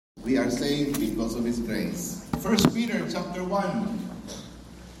we are saved because of His grace. 1 Peter chapter 1.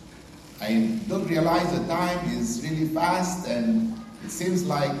 I don't realize the time is really fast and it seems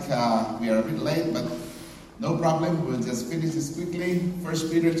like we are a bit late, but no problem. We'll just finish this quickly. 1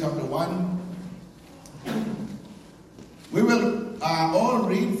 Peter chapter 1. We will all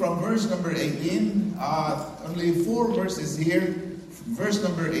read from verse number 18. Only 4 verses here. Verse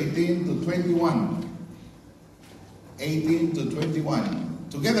number 18 to 21. 18 to 21.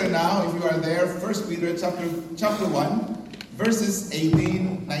 Together now, if you are there, 1 Peter chapter 1, verses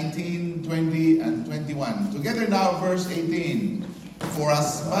 18, 19, 20, and 21. Together now, verse 18. For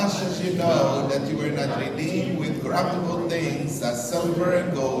as much as you know that you were not redeemed with corruptible things as silver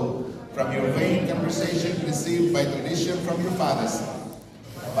and gold from your vain conversation received by tradition from your fathers,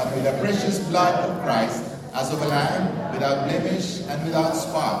 but with the precious blood of Christ, as of a lamb, without blemish and without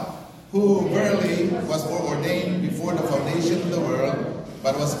spot, who verily was foreordained before the foundation of the world,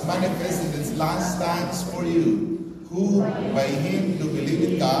 but was manifest in its last times for you, who by Him do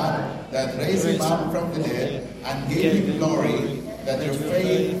believe in God, that raised Him up from the dead, and gave Him glory, that your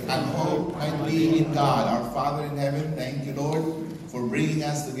faith and hope might be in God, our Father in heaven. Thank you, Lord, for bringing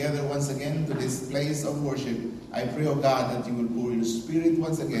us together once again to this place of worship. I pray, O God, that you will pour your Spirit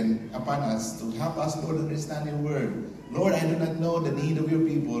once again upon us to help us, Lord, understand your word. Lord, I do not know the need of your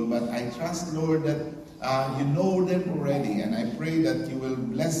people, but I trust, Lord, that you know them already. And I pray that you will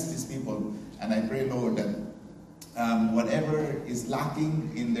bless these people. And I pray, Lord, that whatever is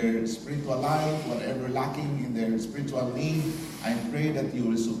lacking in their spiritual life, whatever lacking in their spiritual need, I pray that you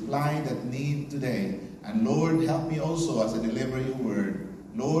will supply that need today. And Lord, help me also as I deliver your word.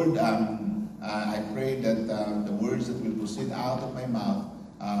 Lord, I pray that the words that will proceed out of my mouth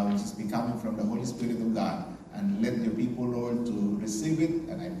will just be coming from the Holy Spirit of God. And let your people, Lord, to receive it.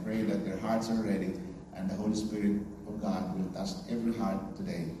 And I pray that their hearts are ready. And the Holy Spirit of God will touch every heart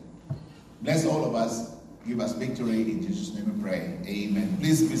today. Bless all of us. Give us victory. In Jesus' name we pray. Amen.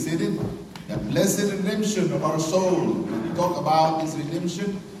 Please be seated. The blessed redemption of our soul. When we talk about this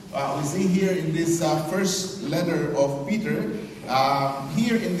redemption, we see here in this first letter of Peter,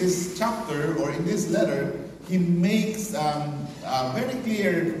 here in this chapter or in this letter, he makes very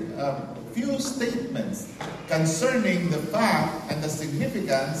clear few statements concerning the fact and the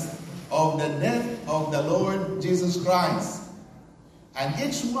significance of the death of the Lord Jesus Christ. And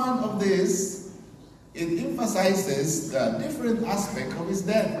each one of these, it emphasizes the different aspect of his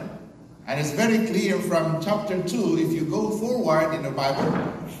death. And it's very clear from chapter 2. If you go forward in the Bible,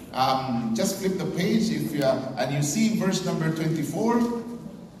 just flip the page and you see verse number 24.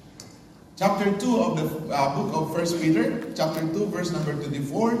 Chapter 2 of the book of 1 Peter, chapter 2, verse number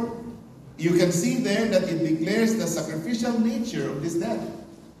 24. You can see there that it declares the sacrificial nature of this death.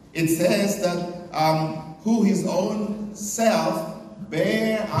 It says that who his own self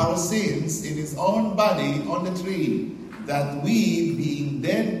bare our sins in his own body on the tree, that we, being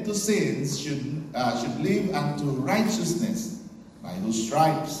dead to sins, should live unto righteousness, by whose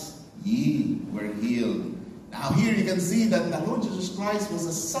stripes ye were healed. Now here you can see that the Lord Jesus Christ was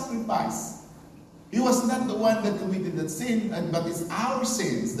a sacrifice. He was not the one that committed that sin, but it's our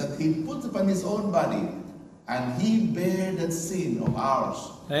sins that He put upon His own body, and He bare that sin of ours.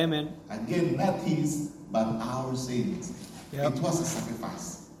 Amen. Again, not His, but our sins. Yep. It was a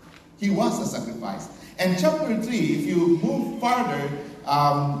sacrifice. He was a sacrifice. And chapter 3, if you move further,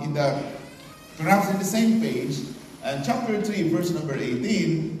 perhaps in the same page, chapter 3, verse number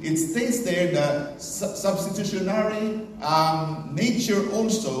 18, it states there the substitutionary nature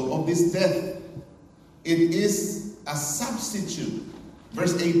also of this death. It is a substitute.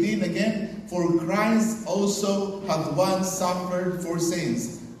 Verse 18 again, for Christ also hath once suffered for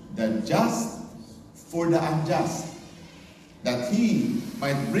sins, the just for the unjust, that He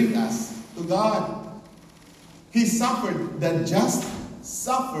might bring us to God. He suffered, the just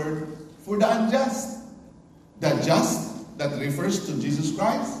suffered for the unjust. The just, that refers to Jesus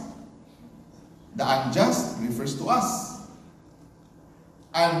Christ. The unjust refers to us.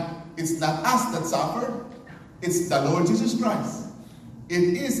 And it's not us that suffer, it's the Lord Jesus Christ.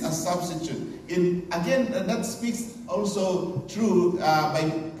 It is a substitute. Again, that speaks also true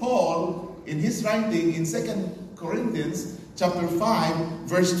by Paul in his writing in 2 Corinthians chapter 5,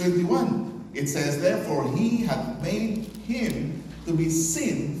 verse 21. It says, therefore, He hath made Him to be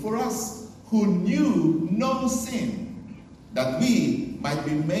sin for us, who knew no sin, that we might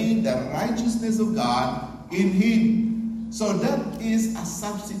be made the righteousness of God in Him. So that is a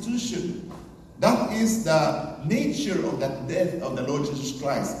substitution. That is the nature of that death of the Lord Jesus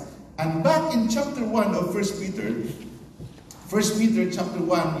Christ. And back in chapter 1 of 1 Peter chapter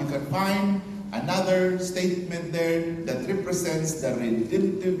 1, you can find another statement there that represents the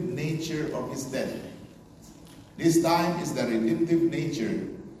redemptive nature of his death. This time is the redemptive nature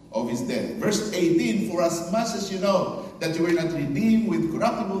of his death. Verse 18, for as much as you know that you were not redeemed with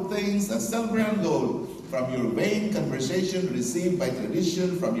corruptible things as silver and gold from your vain conversation received by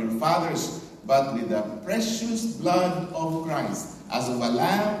tradition from your fathers, but with the precious blood of Christ, as of a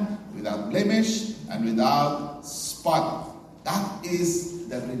lamb without blemish and without spot. That is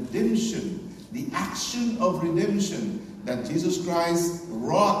the redemption, the action of redemption that Jesus Christ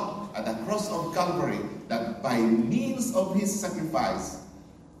wrought at the cross of Calvary, that by means of his sacrifice,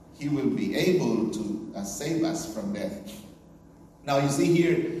 he will be able to save us from death. Now you see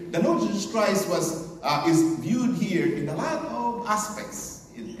here, the Lord Jesus Christ is viewed here in a lot of aspects,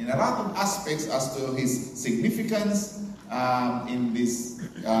 in a lot of aspects as to his significance in this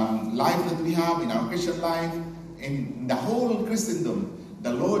life that we have, in our Christian life, in the whole Christendom.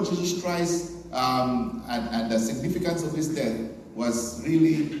 The Lord Jesus Christ and the significance of his death was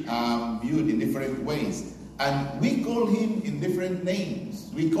really viewed in different ways. And we call him in different names.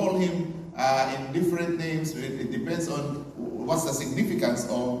 We call him in different names. It depends on what's the significance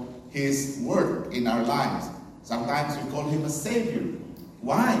of his work in our lives. Sometimes we call him a Savior.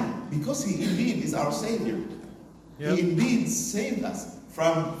 Why? Because he indeed is our Savior. Yep. He indeed saved us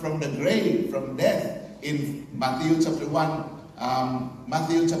from the grave, from death. In Matthew chapter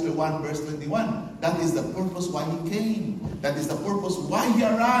 1, verse 21. That is the purpose why he came. That is the purpose why he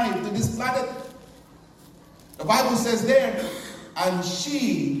arrived to this planet. The Bible says there, and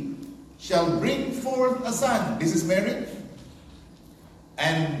she shall bring forth a son. This is Mary.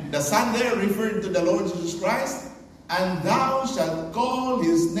 And the son there referred to the Lord Jesus Christ. And thou shalt call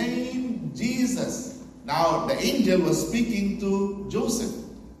his name Jesus. Now the angel was speaking to Joseph.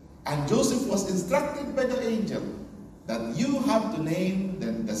 And Joseph was instructed by the angel that you have to name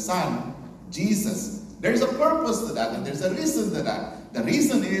the son Jesus. There's a purpose to that, and there's a reason to that. The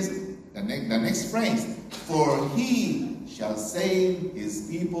reason is the next phrase, for he shall save his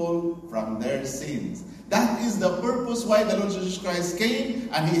people from their sins. That is the purpose why the Lord Jesus Christ came,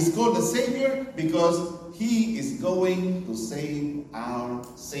 and he is called the Savior, because he is going to save our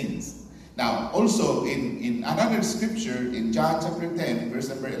sins. Now, also in another scripture, in John chapter 10, verse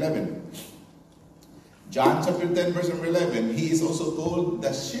number 11. John chapter 10, verse number 11, he is also called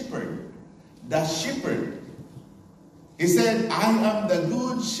the shepherd. The shepherd. He said, I am the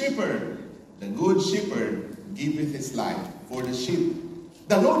good shepherd. The good shepherd giveth his life for the sheep.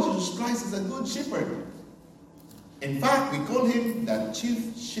 The Lord Jesus Christ is a good shepherd. In fact, we call him the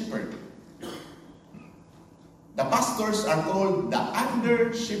chief shepherd. The pastors are called the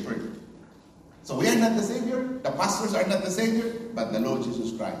under shepherd. So we are not the Savior, the pastors are not the Savior, but the Lord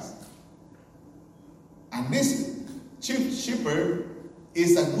Jesus Christ. And this chief shepherd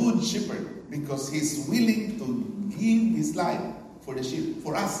is a good shepherd because he's willing to give his life for the sheep,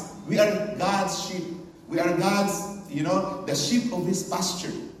 for us. We are God's sheep. We are God's, the sheep of his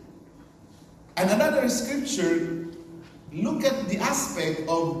pasture. And another scripture, look at the aspect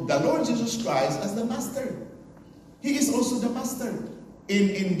of the Lord Jesus Christ as the master. He is also the master.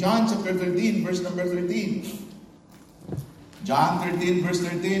 In John chapter 13, verse number 13. John 13, verse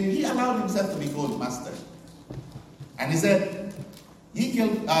 13, he allowed himself to be called master. And he said,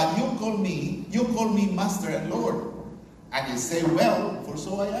 you call me master and Lord. And you say, well, for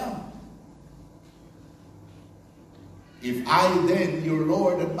so I am. If I then, your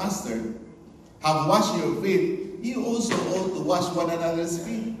Lord and master, have washed your feet, you also ought to wash one another's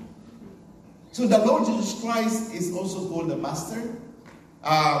feet. So the Lord Jesus Christ is also called the master.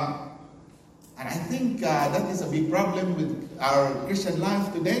 And I think that is a big problem with our Christian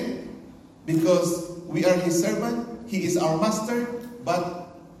life today, because we are his servant, he is our master,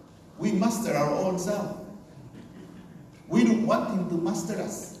 but we master our own self. We don't want him to master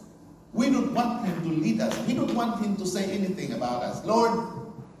us. We don't want him to lead us. We don't want him to say anything about us. Lord,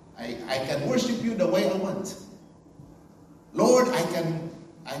 I can worship you the way I want. Lord, I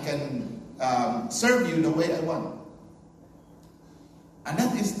can serve you the way I want. And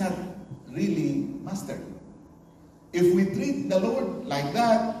that is not really master. If we treat the Lord like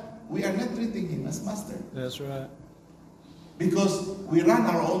that, we are not treating him as master. That's right. Because we run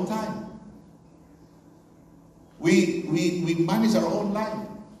our own time. We manage our own life.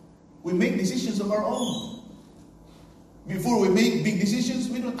 We make decisions of our own. Before we make big decisions,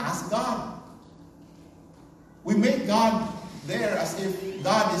 we don't ask God. We make God there as if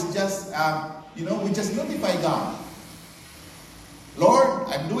God is just, we just notify God. Lord,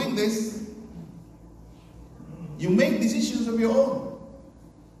 I'm doing this. You make decisions of your own.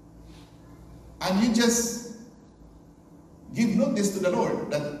 And you just give notice to the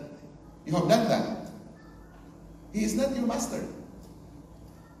Lord that You have done that. He is not your master.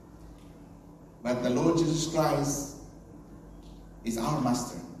 But the Lord Jesus Christ is our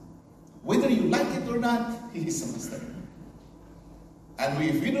master. Whether you like it or not, He is a master. And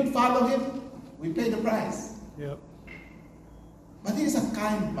if we don't follow Him, we pay the price. Yep. But He is a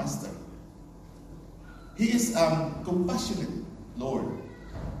kind master. He is a compassionate Lord.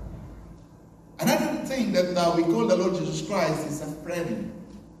 Another thing that we call the Lord Jesus Christ is a friend.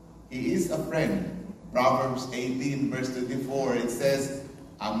 He is a friend. Proverbs 18 verse 24, it says,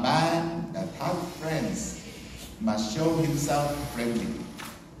 a man that hath friends must show himself friendly.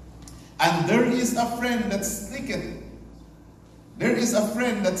 And there is a friend that sticketh. There is a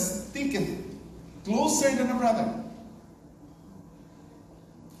friend that sticketh closer than a brother.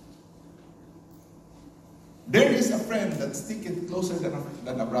 There is a friend that sticketh closer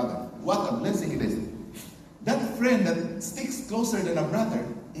than a brother. What a blessing it is. That friend that sticks closer than a brother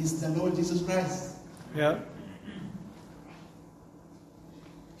is the Lord Jesus Christ. Yeah.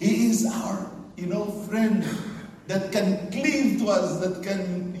 He is our, friend that can cleave to us, that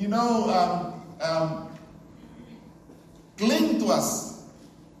can, cling to us.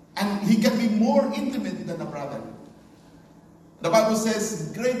 And He can be more intimate than a brother. The Bible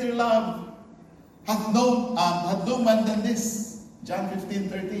says, greater love hath no man than this. John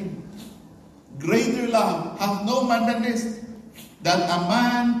 15:13. Greater love hath no man than this, that a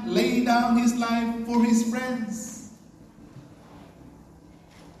man lay down his life for his friends.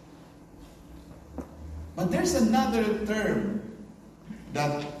 But there's another term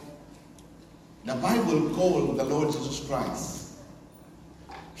that the Bible called the Lord Jesus Christ.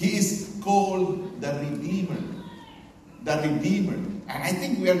 He is called the Redeemer. The Redeemer. And I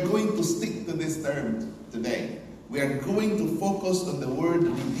think we are going to stick to this term today. We are going to focus on the word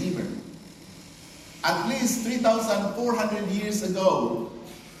Redeemer. At least 3,400 years ago,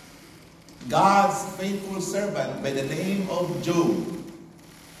 God's faithful servant by the name of Job,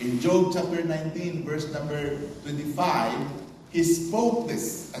 in Job chapter 19, verse number 25, he spoke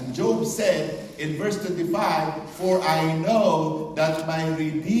this. And Job said in verse 25, for I know that my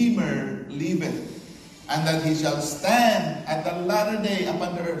Redeemer liveth, and that he shall stand at the latter day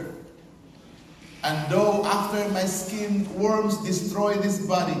upon the earth. And though after my skin worms destroy this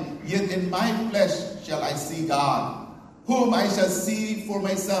body, yet in my flesh shall I see God, whom I shall see for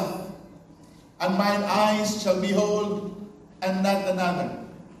myself. And mine eyes shall behold, and not another.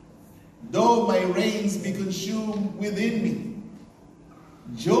 Though my reins be consumed within me.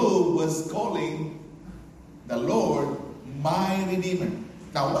 Job was calling the Lord my Redeemer.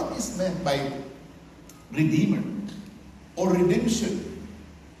 Now, what is meant by Redeemer or redemption?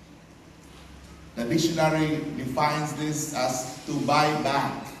 The dictionary defines this as to buy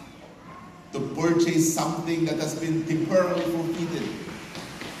back, to purchase something that has been temporarily forfeited.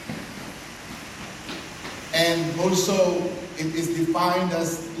 And also, it is defined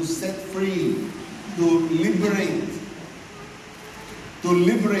as to set free, to liberate. To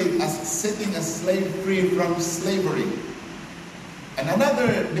liberate as setting a slave free from slavery. And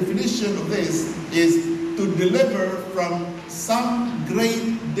another definition of this is to deliver from some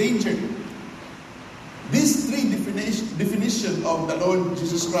great danger. These three definitions of the Lord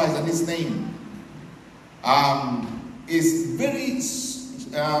Jesus Christ and His name is very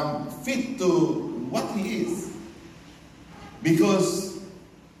fit to what He is. Because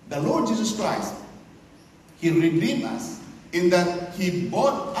the Lord Jesus Christ, He redeemed us in that He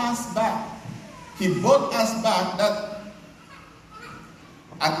bought us back. He bought us back that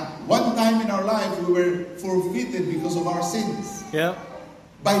at one time in our life we were forfeited because of our sins. Yeah.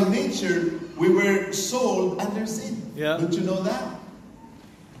 By nature, we were sold under sin. Yeah. Don't you know that?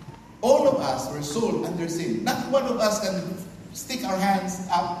 All of us were sold under sin. Not one of us can stick our hands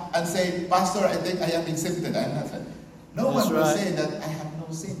up and say, Pastor, I think I am exempted. I'm not. No That's one will right. say that I have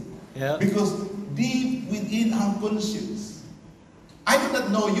no sin. Yeah. Because deep within our conscience, I do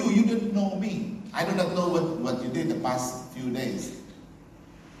not know you, you don't know me. I do not know what you did the past few days.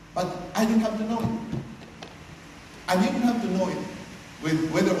 But I don't have to know it. And you don't have to know it.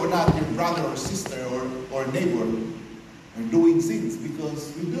 With whether or not your brother or sister or neighbor are doing sins,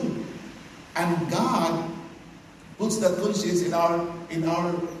 because we do. And God puts that conscience in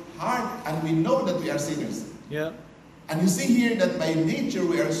our heart, and we know that we are sinners. Yeah. And you see here that by nature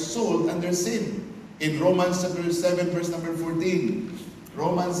we are sold under sin. In Romans chapter 7, verse number 14.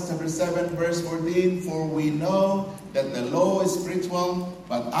 Romans chapter 7, verse 14. For we know that the law is spiritual,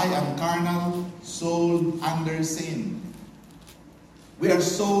 but I am carnal, sold under sin. We are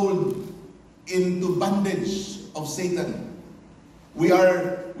sold into bondage of Satan. We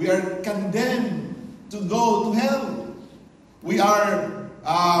are condemned to go to hell. We are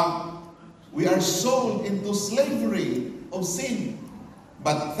We are sold into slavery of sin.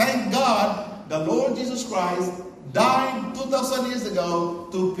 But thank God, the Lord Jesus Christ died 2,000 years ago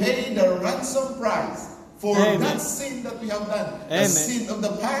to pay the ransom price for that sin that we have done. The sin of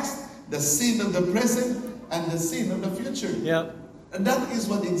the past, the sin of the present, and the sin of the future. Yep. And that is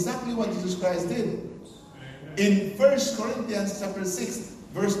exactly what Jesus Christ did. In 1 Corinthians chapter 6,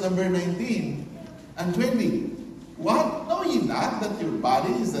 verse number 19 and 20. What? Know ye not that your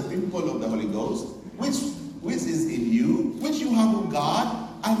body is the temple of the Holy Ghost, which is in you, which you have of God,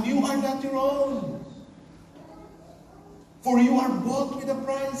 and you are not your own? For you are bought with a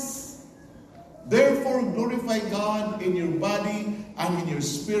price. Therefore glorify God in your body and in your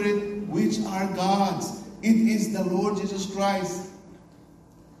spirit, which are God's. It is the Lord Jesus Christ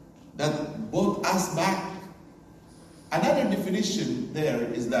that bought us back. Another definition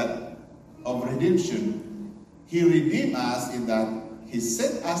there is that of redemption. He redeemed us in that He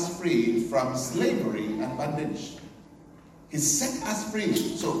set us free from slavery and bondage. He set us free.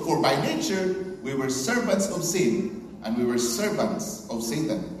 So, for by nature, we were servants of sin, and we were servants of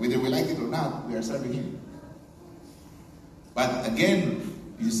Satan. Whether we like it or not, we are serving him. But again,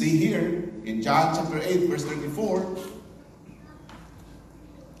 you see here, in John chapter 8, verse 34,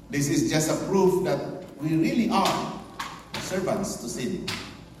 this is just a proof that we really are servants to sin,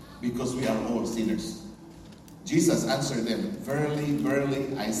 because we are all sinners. Jesus answered them, Verily,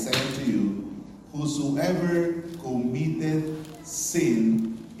 verily, I say unto you, whosoever committed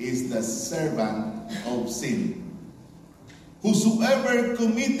sin is the servant of sin. Whosoever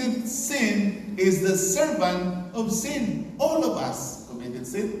committed sin is the servant of sin. All of us committed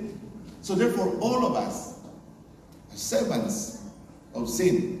sin. So therefore, all of us are servants of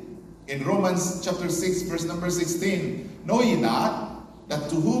sin. In Romans chapter 6, verse number 16, know ye not that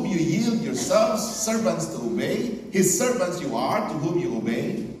to whom you yield yourselves servants to obey, his servants you are, to whom you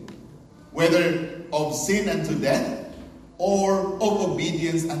obey, whether of sin unto death, or of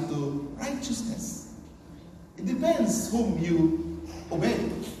obedience unto righteousness. It depends whom you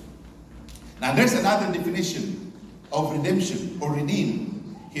obey. Now there's another definition of redemption or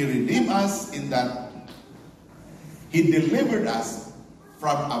redeem. He redeemed us in that He delivered us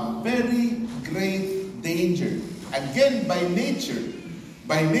from a very great danger. Again, by nature,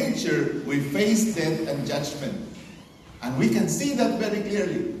 we face death and judgment. And we can see that very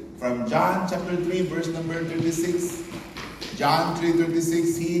clearly from John chapter 3, verse number 36. John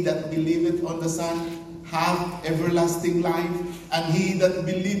 3:36, he that believeth on the Son hath everlasting life, and he that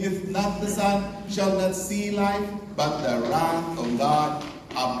believeth not the Son shall not see life, but the wrath of God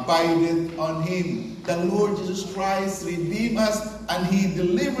abideth on him. The Lord Jesus Christ redeemed us, and He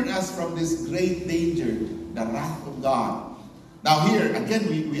delivered us from this great danger, the wrath of God. Now here, again,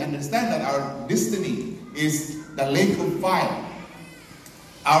 we understand that our destiny is the lake of fire.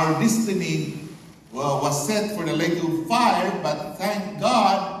 Our destiny was set for the lake of fire, but thank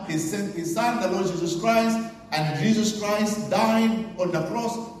God, He sent His Son, the Lord Jesus Christ, and Jesus Christ died on the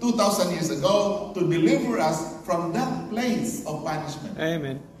cross 2,000 years ago to deliver us from that place of punishment.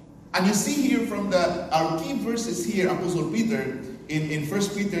 Amen. And you see here from our key verses here, Apostle Peter, in 1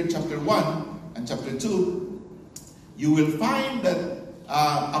 Peter chapter 1 and chapter 2, you will find that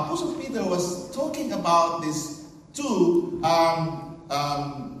Apostle Peter was talking about these two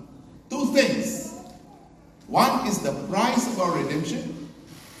things. One is the price of our redemption,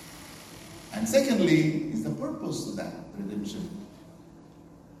 and secondly is the purpose of that redemption.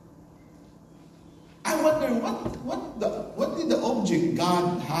 I wonder what did the object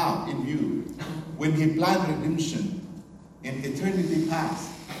God have in view when He planned redemption in eternity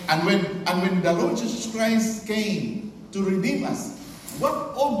past, and when the Lord Jesus Christ came to redeem us,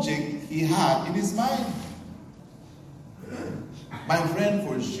 what object He had in His mind? My friend,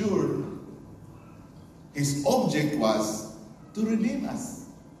 for sure, His object was to redeem us.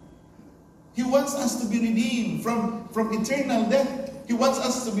 He wants us to be redeemed from eternal death. He wants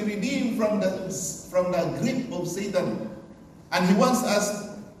us to be redeemed from the grip of Satan. And He wants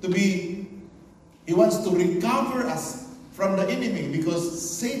to recover us from the enemy, because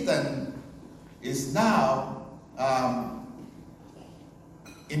Satan is now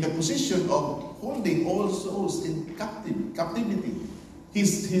in the position of holding all souls in captivity.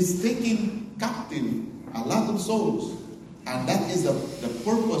 He's taking captive a lot of souls. And that is the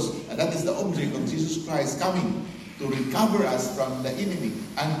purpose, and that is the object of Jesus Christ coming, to recover us from the enemy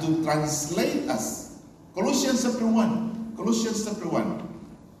and to translate us. Colossians chapter 1. Colossians chapter 1.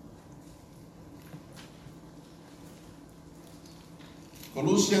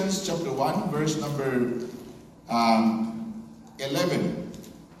 Colossians chapter 1, verse number 11.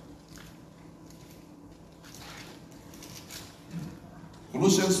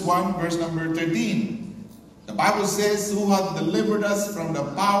 Colossians 1 verse number 13. The Bible says, who hath delivered us from the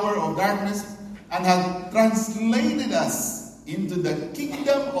power of darkness and hath translated us into the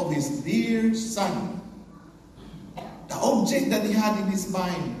kingdom of his dear Son. The object that he had in his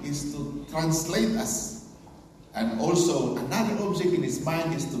mind is to translate us. And also another object in his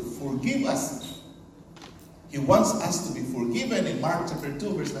mind is to forgive us. He wants us to be forgiven in Mark chapter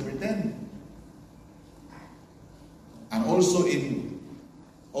 2 verse number 10. And also in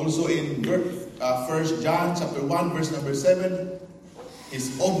 1 John chapter 1 verse number 7,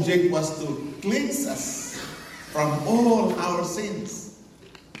 his object was to cleanse us from all our sins.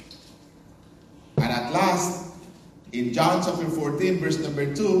 And at last, in John chapter 14 verse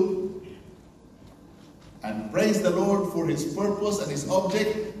number 2, and praise the Lord for his purpose and his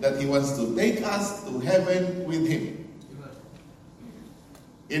object, that he wants to take us to heaven with him.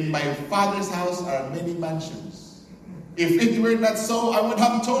 In my Father's house are many mansions. If it were not so, I would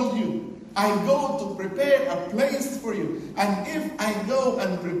have told you. I go to prepare a place for you. And if I go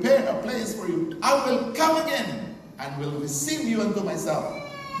and prepare a place for you, I will come again and will receive you unto myself,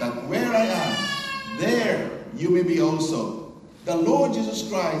 that where I am, there you may be also. The Lord Jesus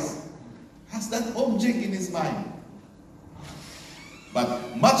Christ has that object in his mind.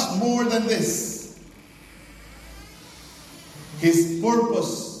 But much more than this, his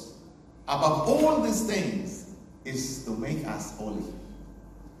purpose above all these things is to make us holy.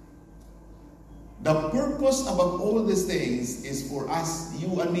 The purpose above all these things is for us,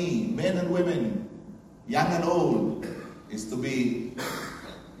 you and me, men and women, young and old, is to be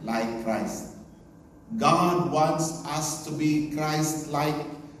like Christ. God wants us to be Christ-like,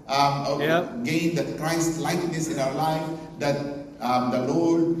 gain that Christ-likeness in our life, that the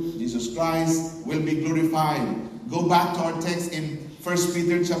Lord Jesus Christ will be glorified. Go back to our text in 1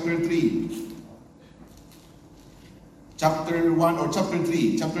 Peter chapter 3. Chapter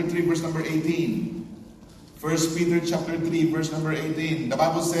 3 verse number 18. 1 Peter chapter 3 verse number 18. The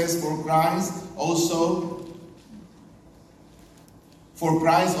Bible says, For Christ also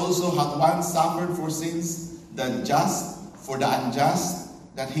hath once suffered for sins, the just for the unjust,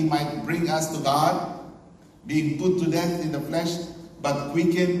 that he might bring us to God, being put to death in the flesh, but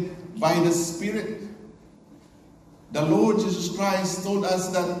quickened by the Spirit. The Lord Jesus Christ told us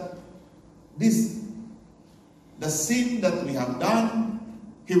that the sin that we have done,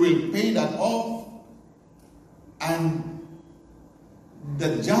 he will pay that off, and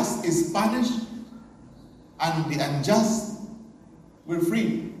the just is punished, and the unjust were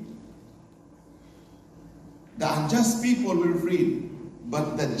freed. The unjust people were freed,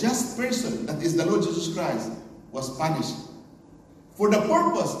 but the just person, that is the Lord Jesus Christ, was punished for the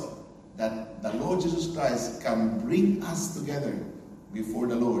purpose that the Lord Jesus Christ can bring us together before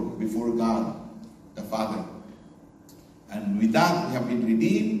the Lord, before God the Father. And with that, we have been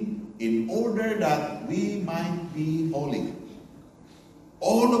redeemed in order that we might be holy.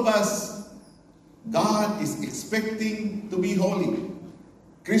 All of us, God is expecting to be holy.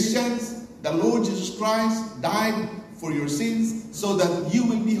 Christians, the Lord Jesus Christ died for your sins so that you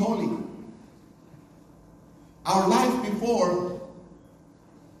will be holy. Our life before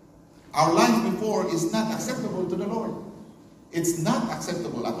is not acceptable to the Lord. It's not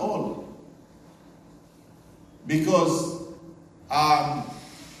acceptable at all. Because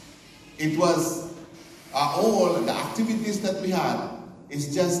it was all the activities that we had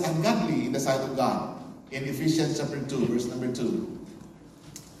is just ungodly in the sight of God. In Ephesians chapter 2, verse number 2.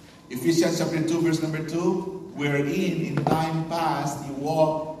 Ephesians chapter 2, verse number 2, wherein in time past you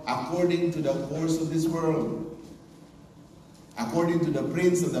walked according to the course of this world, according to the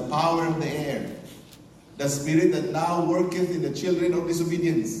prince of the power of the air, the spirit that now worketh in the children of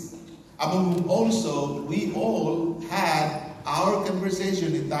disobedience, among whom also we all had our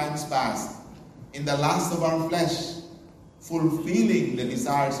conversation in times past, in the lust of our flesh, fulfilling the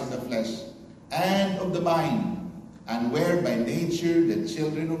desires of the flesh and of the mind, and were by nature the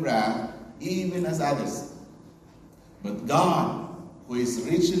children of wrath, even as others. But God, who is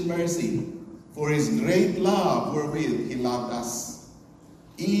rich in mercy, for his great love wherewith he loved us,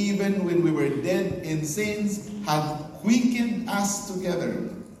 even when we were dead in sins, hath quickened us together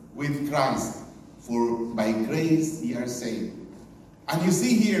with Christ. For by grace ye are saved. And you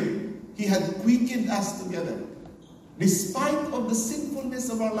see here, he had quickened us together. Despite of the sinfulness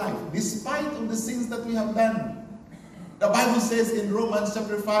of our life, despite of the sins that we have done. The Bible says in Romans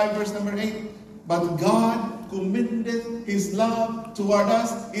chapter 5, verse number 8, but God commendeth his love toward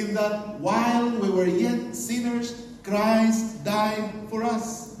us, in that while we were yet sinners, Christ died for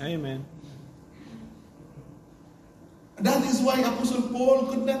us. Amen. That is why Apostle Paul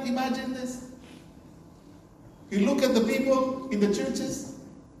could not imagine this. He looked at the people in the churches,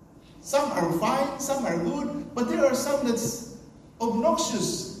 Some are fine, some are good, but there are some that's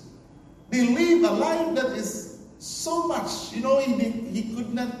obnoxious. They live a life that is so much, he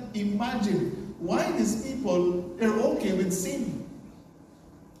could not imagine why these people, they're okay with sin.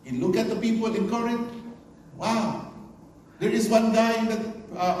 You look at the people in Corinth, wow. There is one guy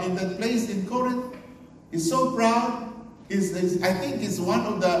in that place in Corinth. He's so proud. I think he's one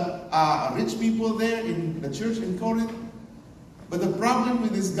of the rich people there in the church in Corinth. But the problem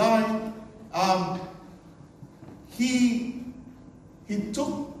with this guy, he lived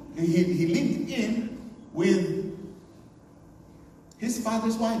in with his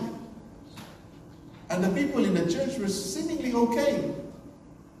father's wife. And the people in the church were seemingly okay.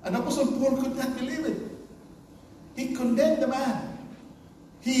 And Apostle Paul could not believe it. He condemned the man.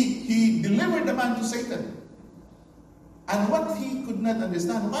 He delivered the man to Satan. And what he could not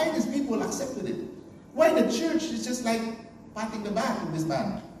understand, why these people accepted it? Why the church is just like patting the back of this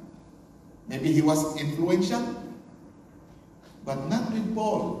man? Maybe he was influential, but not with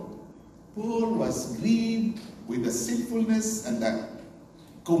Paul. Paul was grieved with the sinfulness and the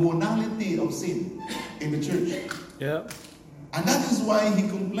commonality of sin in the church. Yeah. And that is why he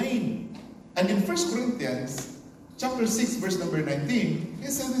complained. And in 1 Corinthians chapter 6, verse number 19, he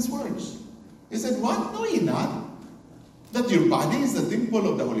said these words. He said, "What? Know ye not that your body is the temple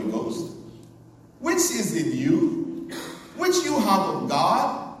of the Holy Ghost, which is in you, which you have of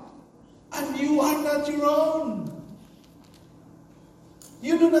God, and you are not your own.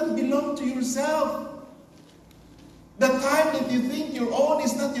 You do not belong to yourself. The time that you think your own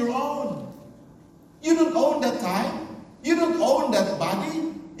is not your own. You don't own that time. You don't own that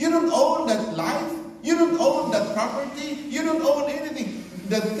body. You don't own that life. You don't own that property. You don't own anything.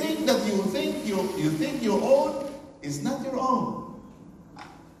 The thing that you think you own is not your own.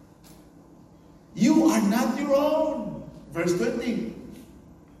 You are not your own." Verse 20.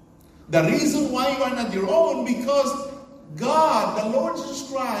 The reason why you are not your own, because God, the Lord Jesus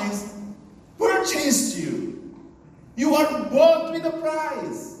Christ, purchased you. You are bought with a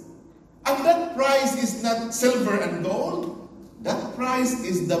price. And that price is not silver and gold. That price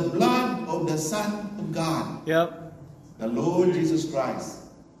is the blood of the Son of God. Yep. The Lord Jesus Christ.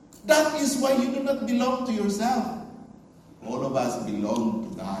 That is why you do not belong to yourself. All of us belong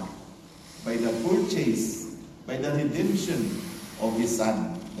to God by the purchase, by the redemption of His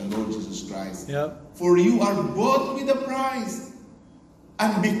Son, the Lord Jesus Christ. Yep. For you are bought with a price.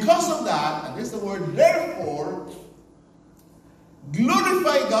 And because of that, and there's the word therefore,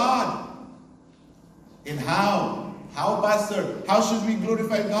 glorify God. In how? How, Pastor? How should we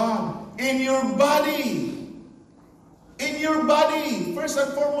glorify God? In your body. In your body. First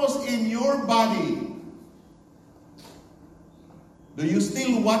and foremost, in your body. Do you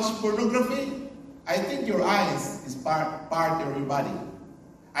still watch pornography? I think your eyes is part of your body.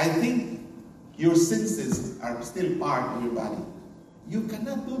 I think your senses are still part of your body. You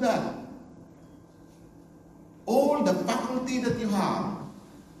cannot do that. All the faculty that you have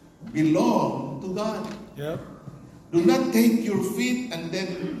belong to God. Yep. Do not take your feet and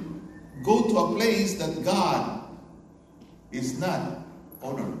then go to a place that God is not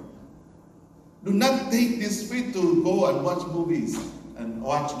honored. Do not take this feet to go and watch movies and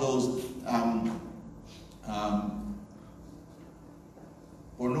watch those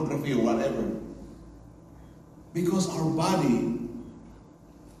pornography or whatever. Because our body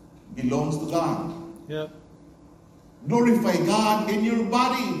belongs to God. Yep. Glorify God in your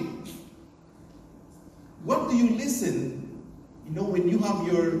body. What do you listen, when you have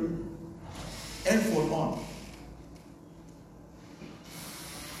your earphone on?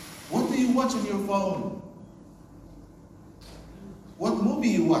 What do you watch on your phone? What movie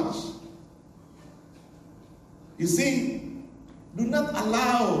you watch? You see, do not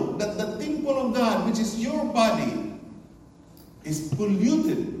allow that the temple of God, which is your body, is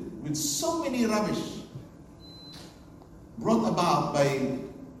polluted with so many rubbish brought about by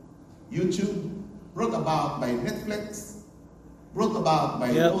YouTube, brought about by Netflix, brought about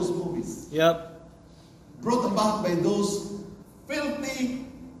by those movies. Yep. Brought about by those filthy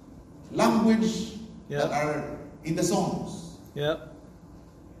language that are in the songs. Yep.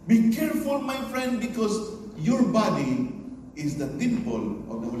 Be careful, my friend, because your body is the temple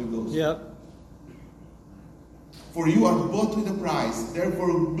of the Holy Ghost. Yep. For you are bought with a price.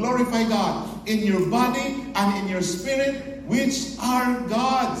 Therefore, glorify God in your body and in your spirit, which are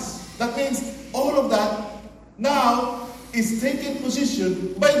God's. That means all of that now is taken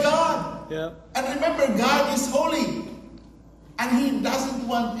position by God. Yep. And remember, God is holy. And He doesn't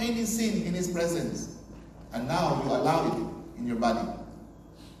want any sin in His presence. And now you allow it in your body.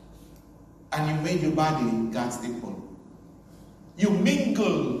 And you made your body God's temple. You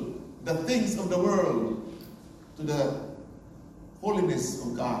mingle the things of the world to the holiness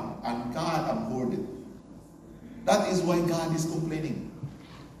of God, and God abhorred it. That is why God is complaining.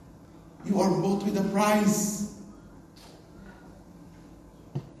 You are bought with a price.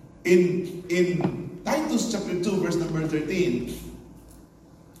 In Titus chapter 2, verse number 13,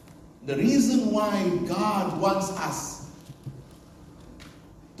 the reason why God wants us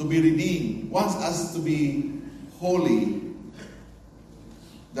to be redeemed, wants us to be holy,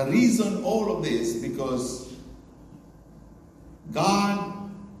 the reason all of this, because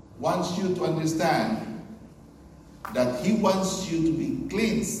God wants you to understand that He wants you to be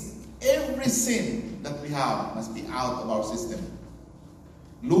cleansed. Every sin that we have must be out of our system.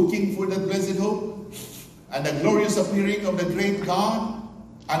 Looking for that blessed hope and the glorious appearing of the great God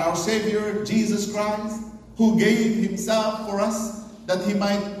and our Savior, Jesus Christ, who gave Himself for us, that He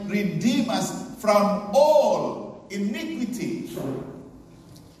might redeem us from all iniquity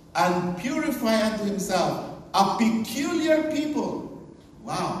and purify unto Himself a peculiar people.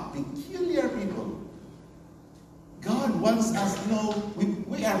 Wow, peculiar people. God wants us to know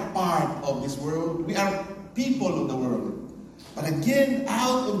we are part of this world. We are people of the world. But again,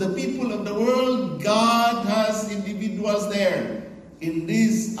 out of the people of the world, God has individuals there. In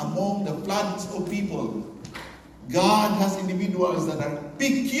this, among the floods of people, God has individuals that are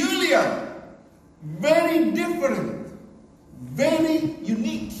peculiar, very different, very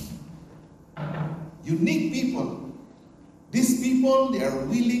unique. Unique people. These people, they are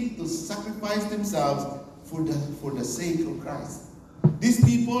willing to sacrifice themselves for the sake of Christ. These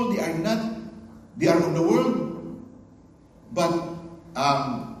people, they are of the world, but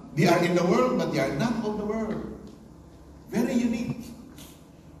they are in the world, but they are not of the world. Very unique.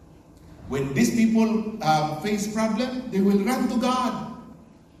 When these people face problem, they will run to God.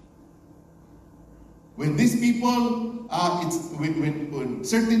 When these people, when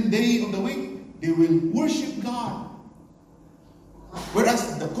certain day of the week, they will worship God.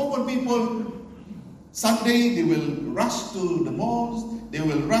 Whereas the common people, Sunday, they will rush to the malls, they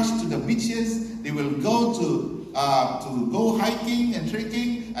will rush to the beaches, they will go to go hiking and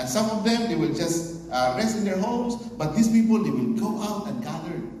trekking, and some of them, they will just rest in their homes. But these people, they will go out and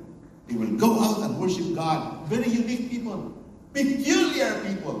gather. They will go out and worship God. Very unique people. Peculiar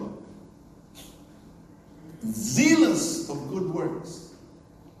people. Zealous of good works.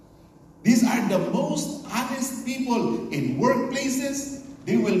 These are the most honest people in workplaces.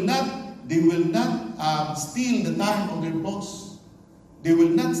 They will not steal the time of their boss. They will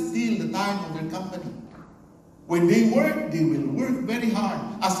not steal the time of their company. When they will work very hard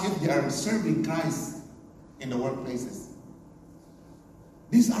as if they are serving Christ in the workplaces.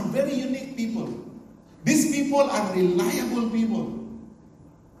 These are very unique people. These people are reliable people.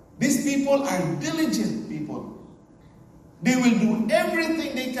 These people are diligent people. They will do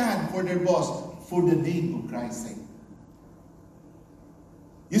everything they can for their boss for the name of Christ's sake.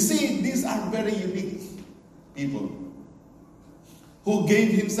 You see, these are very unique people who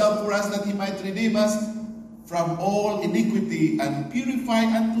gave Himself for us that He might redeem us from all iniquity and purify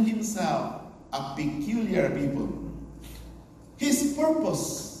unto Himself a peculiar people. His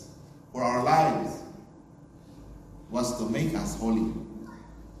purpose for our lives was to make us holy.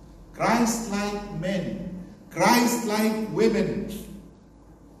 Christ-like men, Christ-like women.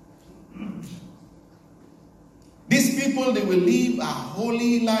 These people, they will live a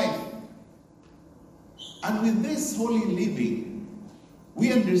holy life. And with this holy living,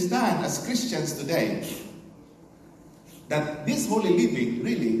 we understand as Christians today that this holy living,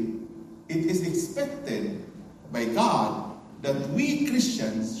 really, it is expected by God that we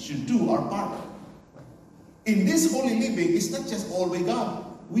Christians should do our part. In this holy living, it's not just all by God.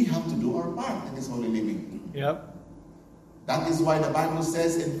 We have to do our part in this holy living. Yep. That is why the Bible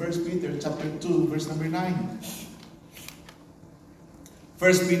says in 1 Peter chapter 2, verse number 9.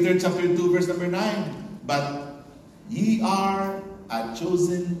 1 Peter chapter 2, verse number 9. But ye are a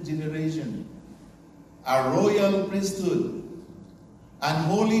chosen generation, a royal priesthood, an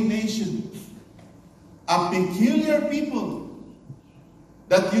holy nation, a peculiar people,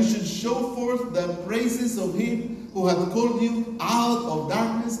 that you should show forth the praises of Him who hath called you out of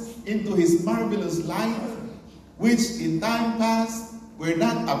darkness into His marvelous light, which in time past were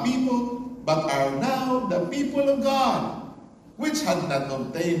not a people, but are now the people of God, which had not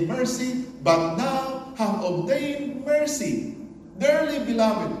obtained mercy, but now have obtained mercy. Dearly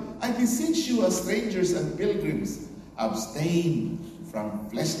beloved, I beseech you as strangers and pilgrims, abstain from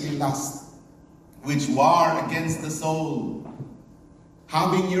fleshly lusts, which war against the soul,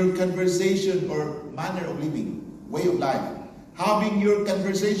 having your conversation or manner of living, way of life, having your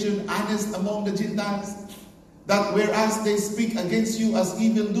conversation honest among the Gentiles, that whereas they speak against you as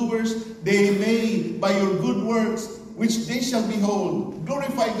evildoers, they may, by your good works, which they shall behold,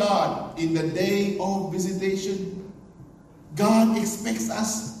 glorify God in the day of visitation. God expects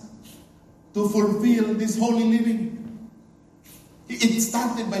us to fulfill this holy living. It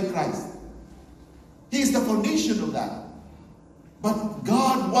started by Christ. He is the foundation of that. But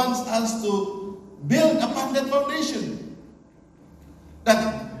God wants us to build upon that foundation.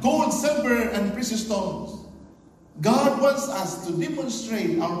 That gold, silver, and precious stones. God wants us to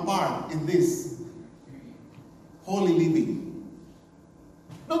demonstrate our part in this holy living.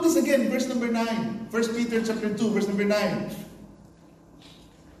 Notice again, verse number 9. 1 Peter chapter 2, verse number 9.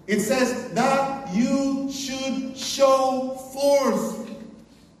 It says that you should show forth.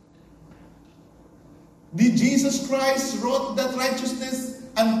 Did Jesus Christ wrought that righteousness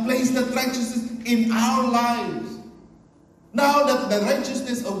and placed that righteousness in our lives? Now that the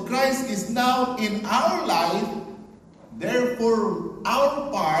righteousness of Christ is now in our life, therefore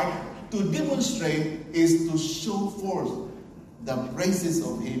our part to demonstrate is to show forth the praises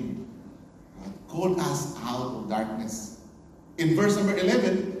of Him who called us out of darkness. In verse number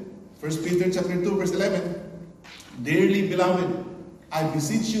 11, 1 Peter chapter 2, verse 11, dearly beloved, I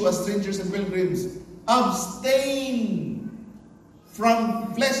beseech you as strangers and pilgrims, abstain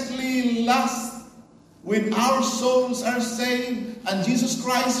from fleshly lust when our souls are saved and Jesus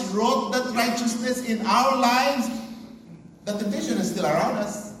Christ wrought that righteousness in our lives. The temptation is still around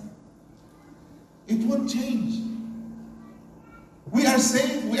us. It won't change. We are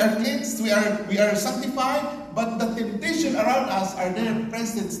saved, we are cleansed, we are sanctified, but the temptation around us are there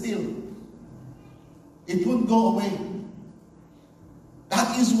present still. It won't go away.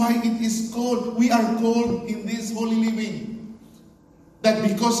 That is why it is called, we are called in this holy living. That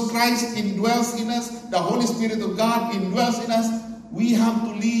because Christ indwells in us, the Holy Spirit of God indwells in us, we have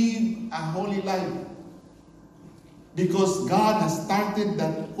to live a holy life. Because God has started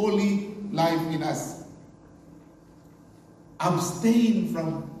that holy life in us. Abstain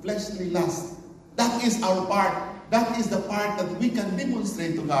from fleshly lust. That is our part. That is the part that we can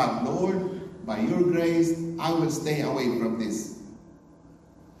demonstrate to God. Lord, by your grace, I will stay away from this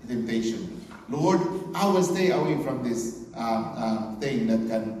temptation. Lord, I will stay away from this thing that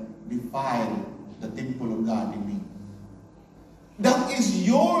can defile the temple of God in me. That is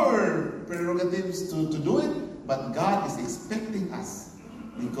your prerogatives to do it, but God is expecting us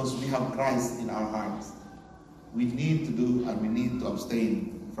because we have Christ in our hearts. We need to do and we need to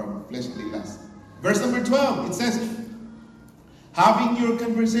abstain from fleshly lust. Verse number 12, it says, having your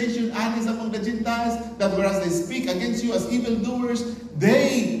conversation honest among the Gentiles, that whereas they speak against you as evildoers,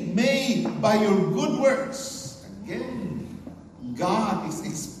 they may by your good works. Again, God is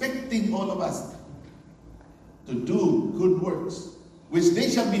expecting all of us to do good works, which they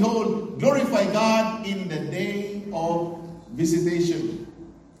shall behold, glorify God in the day of visitation.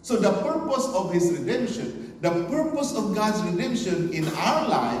 So the purpose of His redemption, the purpose of God's redemption in our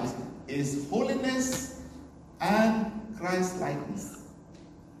lives is holiness and Christ-likeness.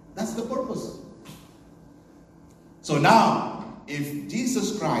 That's the purpose. So now, if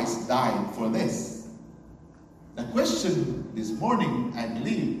Jesus Christ died for this, the question this morning, I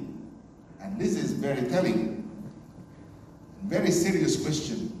believe, and this is very telling, very serious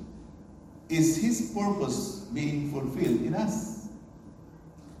question, is His purpose being fulfilled in us?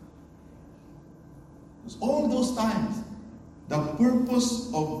 Because all those times, the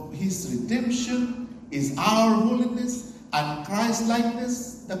purpose of His redemption is our holiness and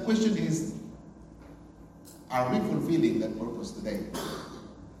Christ-likeness. The question is, are we fulfilling that purpose today?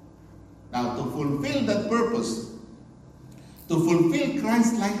 Now, to fulfill that purpose, to fulfill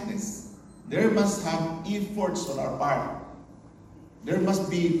Christ-likeness, there must have efforts on our part. There must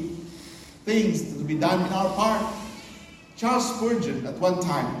be things to be done in our part. Charles Spurgeon, at one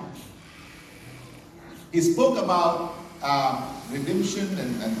time, he spoke about redemption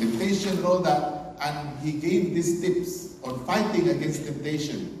and temptation and all that, and he gave these tips on fighting against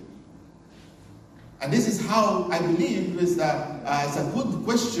temptation. And this is how I believe it's a good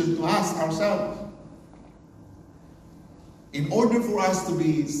question to ask ourselves. In order for us to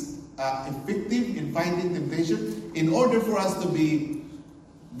be effective in fighting temptation, in order for us to be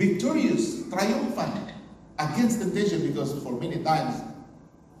victorious, triumphant against temptation, because for many times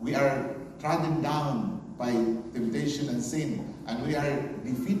we are trodden down by temptation and sin, and we are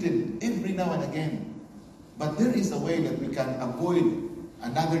defeated every now and again. But there is a way that we can avoid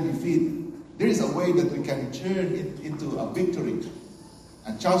another defeat. There is a way that we can turn it into a victory.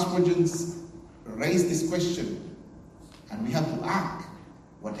 And Charles Spurgeon raised this question, and we have to act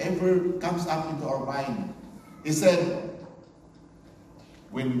whatever comes up into our mind. He said,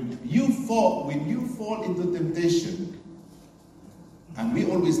 when you fall into temptation, and we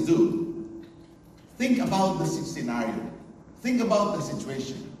always do, think about the scenario. Think about the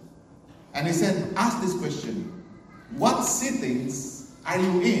situation. And he said, ask this question. What sittings are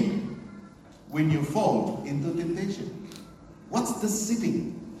you in when you fall into temptation? What's the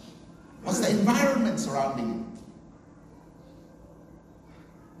sitting? What's the environment surrounding it?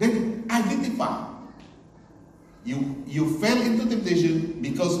 Then identify. You fell into temptation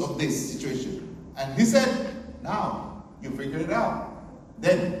because of this situation. And he said, now you figure it out.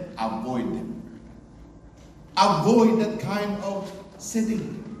 Then avoid them. Avoid that kind of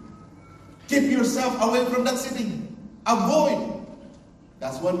sitting. Keep yourself away from that sitting. Avoid.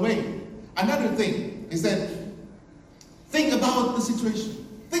 That's one way. Another thing is that think about the situation.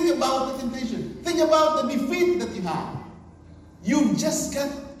 Think about the temptation. Think about the defeat that you have. You just got,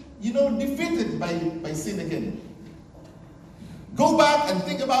 defeated by sin again. Go back and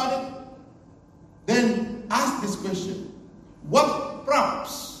think about it. Then ask this question. What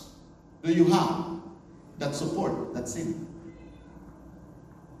props do you have that support that sin?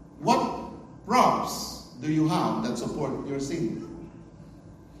 What props do you have that support your sin?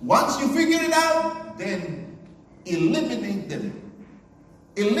 Once you figure it out, then eliminate them.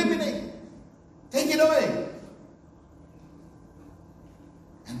 Eliminate. Take it away.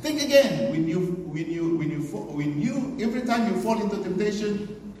 And think again, every time you fall into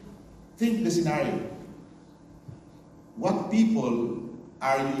temptation, think the scenario. What people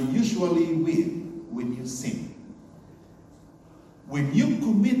are you usually with when you sin? When you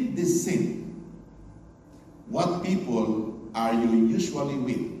commit this sin, what people are you usually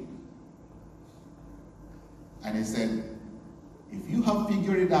with? And he said, if you have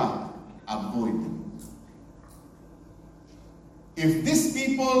figured it out, avoid them. If these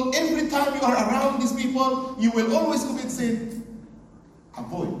people, every time you are around these people, you will always commit sin,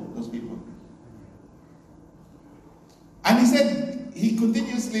 avoid those people. And he said, he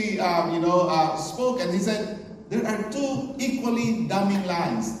continuously, spoke, and he said, there are two equally damning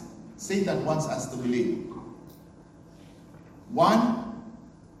lies Satan wants us to believe. One,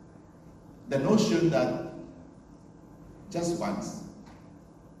 the notion that just once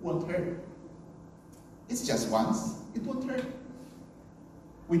won't hurt. It's just once, it won't hurt.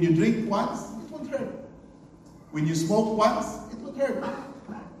 When you drink once, it won't hurt. When you smoke once, it won't hurt.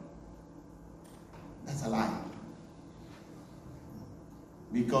 That's a lie.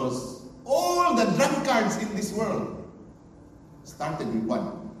 Because all the drunkards in this world started with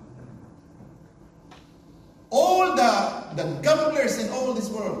one. All the gamblers in all this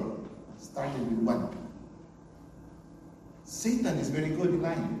world started with one. Satan is very good in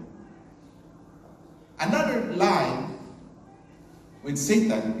lying. Another lie with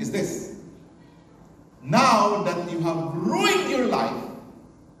Satan is this. Now that you have ruined your life,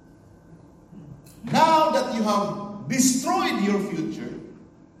 now that you have destroyed your future,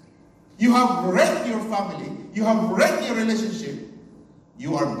 you have wrecked your family, you have wrecked your relationship,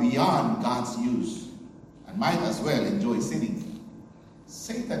 you are beyond God's use and might as well enjoy sinning.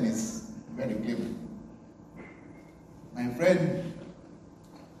 Satan is very clever. My friend,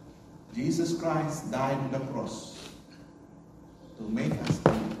 Jesus Christ died on the cross to make us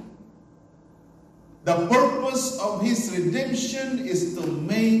free. The purpose of his redemption is to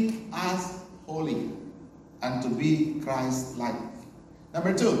make us holy and to be Christ-like.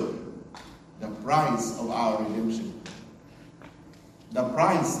 Number two, the price of our redemption. The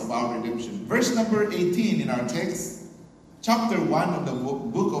price of our redemption. Verse number 18 in our text, chapter 1 of the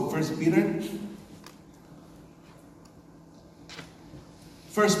book of 1 Peter.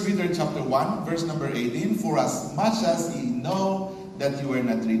 1 Peter chapter 1, verse number 18. For as much as ye know that you were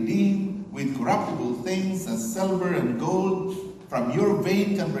not redeemed with corruptible things as silver and gold from your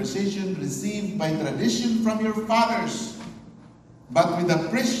vain conversation received by tradition from your fathers, but with the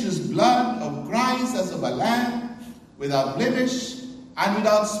precious blood of Christ as of a lamb, without blemish and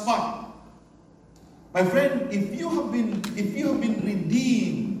without spot. My friend, if you have been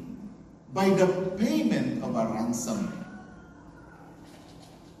redeemed by the payment of a ransom,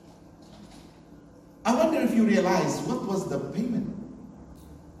 I wonder if you realize what was the payment.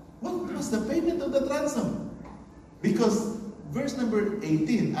 What was the payment of that ransom? Because verse number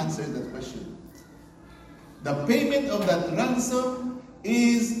 18 answered that question. The payment of that ransom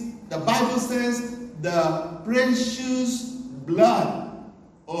is, the Bible says, the precious blood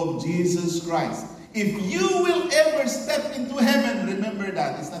of Jesus Christ. If you will ever step into heaven, remember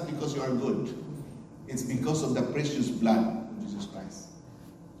that it's not because you are good. It's because of the precious blood of Jesus Christ.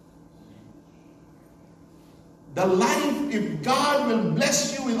 The life, if God will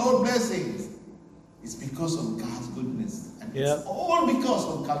bless you with all blessings, It's because of God's goodness. And Yep. it's all because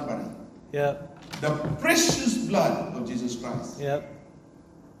of Calvary. Yep. The precious blood of Jesus Christ. Yep.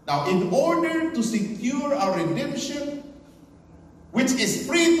 Now, in order to secure our redemption, which is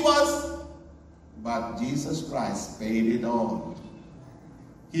free to us, but Jesus Christ paid it all.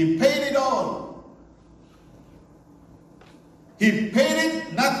 He paid it all. He paid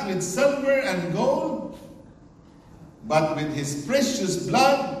it not with silver and gold, but with His precious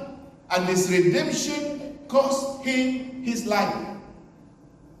blood, and His redemption cost Him His life.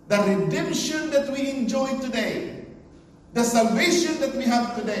 The redemption that we enjoy today, the salvation that we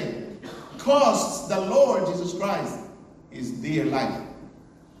have today, costs the Lord Jesus Christ His dear life.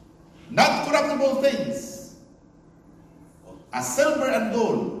 Not corruptible things, as silver and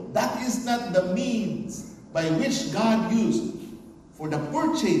gold. That is not the means by which God used for the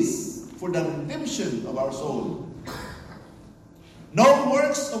purchase, for the redemption of our soul. No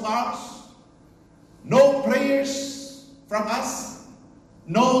works of ours, no prayers from us,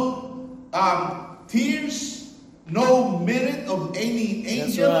 no tears, no merit of any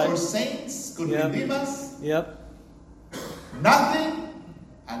angel or saints could redeem us. Yep. Nothing,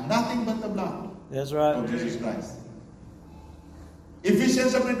 and nothing but the blood That's right. of Jesus Christ.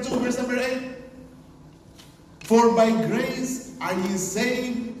 Ephesians chapter 2, verse number 8. For by grace are ye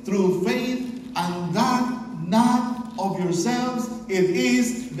saved through faith, and that not of yourselves, it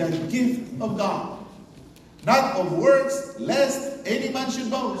is the gift of God. Not of works, lest any man should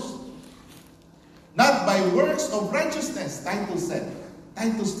boast. Not by works of righteousness, Titus said.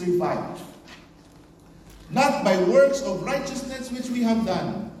 Titus 3:5. Not by works of righteousness which we have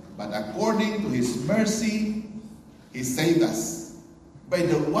done, but according to His mercy, He saved us by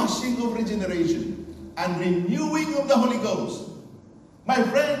the washing of regeneration and renewing of the Holy Ghost. My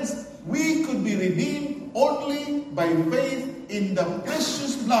friends, we could be redeemed only by faith in the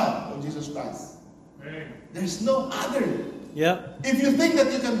precious blood of Jesus Christ. Amen. There's no other. Yep. If you think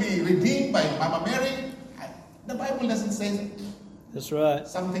that you can be redeemed by Mama Mary, the Bible doesn't say That's right.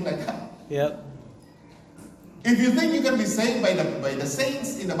 something like that. Yep. If you think you can be saved by the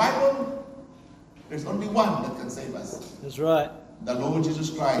saints in the Bible, there's only one that can save us. That's right. The Lord Jesus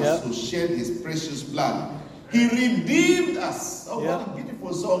Christ, Yep. who shed His precious blood. He redeemed us. Oh, Yep. what a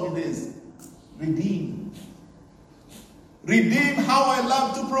beautiful song it is. Redeemed. Redeemed, how I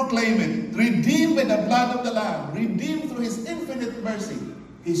love to proclaim it. Redeemed by the blood of the Lamb. Redeemed through His infinite mercy.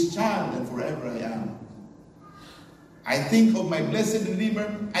 His child, and forever I am. I think of my blessed Redeemer.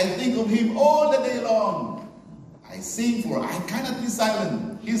 I think of Him all the day long. I sing, for I cannot be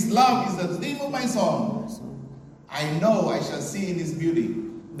silent. His love is the theme of my song. I know I shall see in His beauty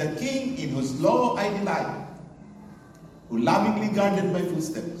the King in whose law I delight, who lovingly guarded my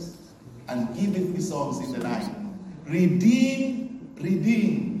footsteps and giveth me songs in the night. Redeemed,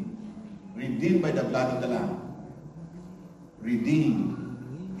 redeemed, redeemed by the blood of the Lamb.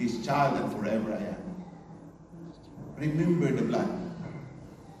 Redeemed, His child, and forever I am. Remember the blood.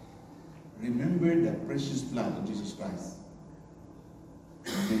 Remember the precious blood of Jesus Christ.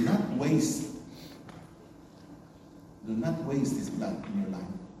 Do not waste His blood in your life.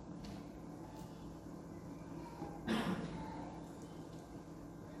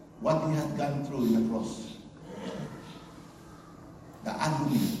 What He had gone through in the cross, the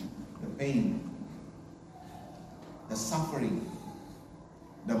agony, the pain, the suffering.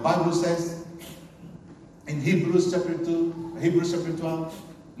 The Bible says in Hebrews chapter 12,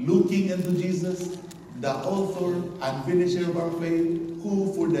 looking unto Jesus, the author and finisher of our faith,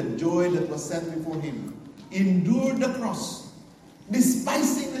 who for the joy that was set before Him endured the cross,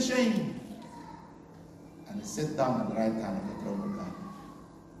 despising the shame, and He sat down at the right hand of the throne of God.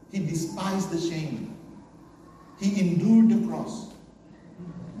 He despised the shame. He endured the cross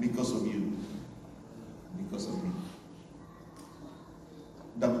because of you, because of me.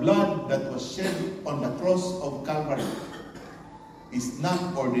 The blood that was shed on the cross of Calvary is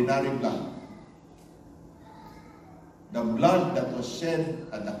not ordinary blood. The blood that was shed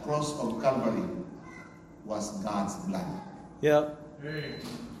at the cross of Calvary was God's blood. Yep.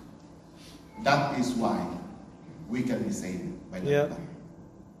 That is why we can be saved by that blood.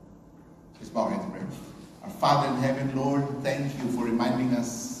 Let's bow our heads in prayer. Our Father in heaven, Lord, thank You for reminding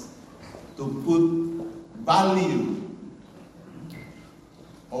us to put value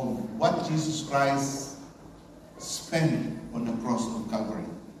of what Jesus Christ spent on the cross of Calvary.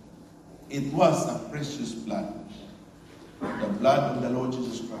 It was a precious blood. The blood of the Lord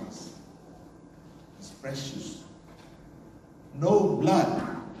Jesus Christ is precious. No blood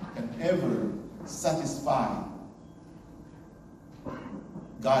can ever satisfy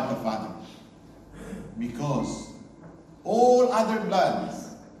God the Father, because all other bloods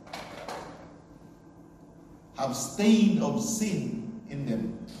abstained of sin in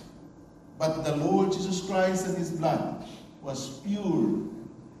them. But the Lord Jesus Christ and his blood was pure,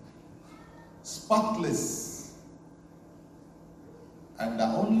 spotless, and the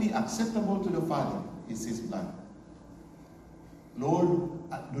only acceptable to the Father is his blood. Lord,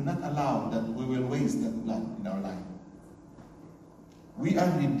 do not allow that we will waste that blood in our life. We are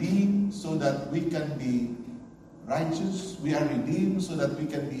redeemed so that we can be righteous. We are redeemed so that we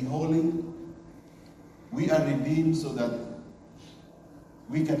can be holy. We are redeemed so that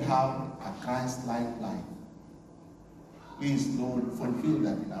we can have a Christ-like life. Please, Lord, fulfill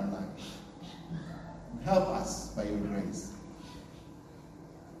that in our lives. Help us by your grace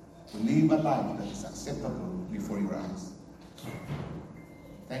to live a life that is acceptable before your eyes.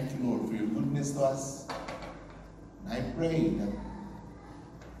 Thank you, Lord, for your goodness to us. And I pray that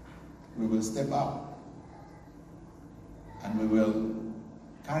we will step up and we will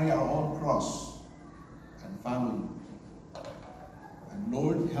carry our own cross and follow you. And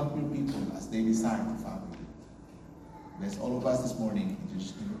Lord, help your people as they desire to follow you. Bless all of us this morning. In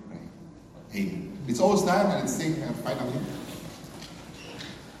Jesus' name we pray. Amen. It's almost time and let's sing finally.